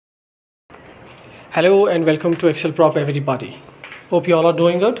Hello and welcome to ExcelProp everybody. Hope you all are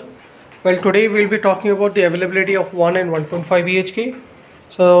doing good. Well, today we'll be talking about the availability of 1 and 1.5 BHK.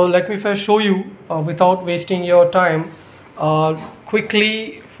 So let me first show you without wasting your time,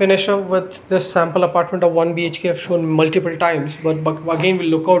 quickly finish up with this sample apartment of 1 BHK. I've shown multiple times, but again we'll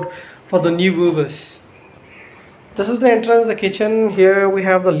look out for the new viewers. This is the entrance, the kitchen. Here we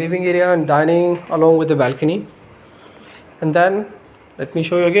have the living area and dining along with the balcony. And then let me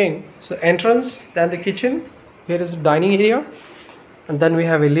show you again. So entrance, then the kitchen. Here is the dining area, and then we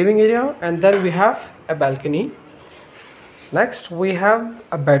have a living area, and then we have a balcony. Next we have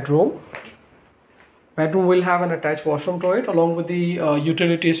a bedroom. Bedroom will have an attached washroom to it along with the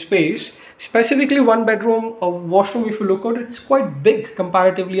utility space. Specifically one bedroom washroom, if you look at it, it's quite big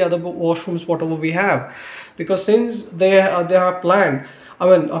comparatively other washrooms whatever we have, because since they are planned, I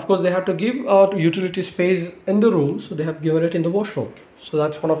mean, of course they have to give utility space in the room, so they have given it in the washroom. So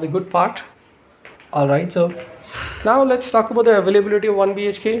that's one of the good part. Alright, so now let's talk about the availability of 1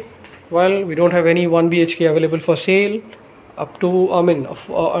 BHK. Well, we don't have any 1 BHK available for sale up to,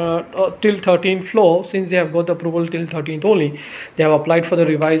 till 13th floor. Since they have got the approval till 13th only, they have applied for the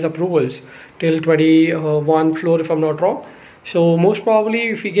revised approvals till 21 floor if I'm not wrong. So most probably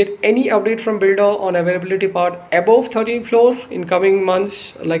if we get any update from builder on availability part above 13th floor in coming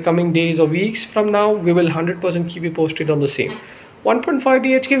months, like coming days or weeks from now, we will 100% keep you posted on the same. 1.5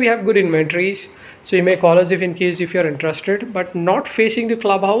 BHK we have good inventories, so you may call us if in case if you're interested, but not facing the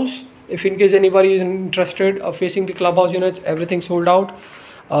clubhouse. If in case anybody is interested of facing the clubhouse units, everything sold out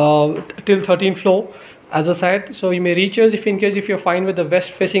till 13th floor as I said. So you may reach us if in case if you're fine with the west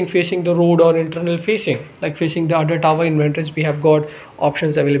facing the road, or internal facing like facing the other tower inventories. We have got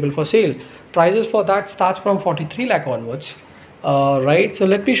options available for sale. Prices for that starts from 43 lakh onwards. Right, so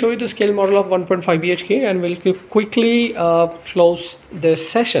let me show you the scale model of 1.5 BHK and we'll quickly close this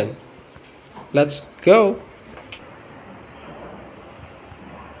session. Let's go.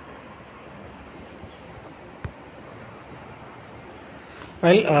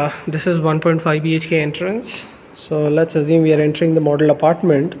 Well, this is 1.5 BHK entrance. So let's assume we are entering the model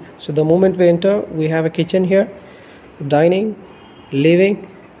apartment. So the moment we enter, we have a kitchen here, dining, living,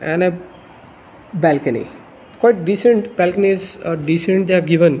 and a balcony. Quite decent balconies, decent they have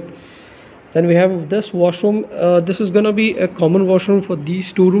given. Then we have this washroom. This is gonna be a common washroom for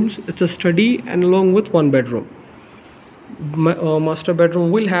these two rooms. It's a study and along with one bedroom. Master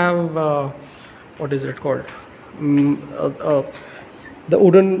bedroom will have what is it called? The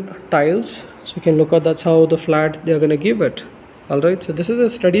wooden tiles, so you can look at that's how the flat they are gonna give it. All right, so this is a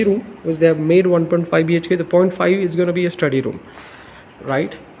study room which they have made 1.5 BHK. The 0.5 is going to be a study room,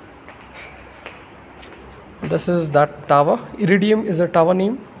 right? This is that tower. Iridium is a tower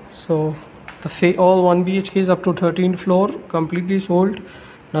name. So the all 1 BHK is up to 13th floor completely sold,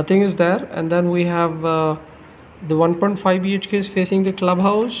 nothing is there. And then we have the 1.5 BHK is facing the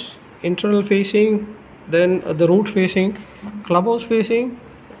clubhouse, internal facing, then the road facing, clubhouse facing.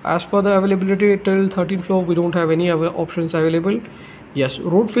 As per the availability till 13th floor, we don't have any other options available. Yes,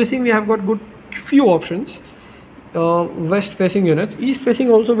 road facing we have got good few options. West facing units, east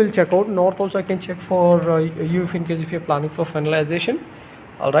facing also will check out, north also I can check for you if in case if you're planning for finalization.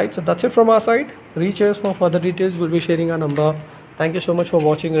 All right, so that's it from our side. Reach us for further details. We'll be sharing our number. Thank you so much for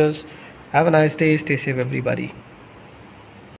watching us. Have a nice day. Stay safe everybody.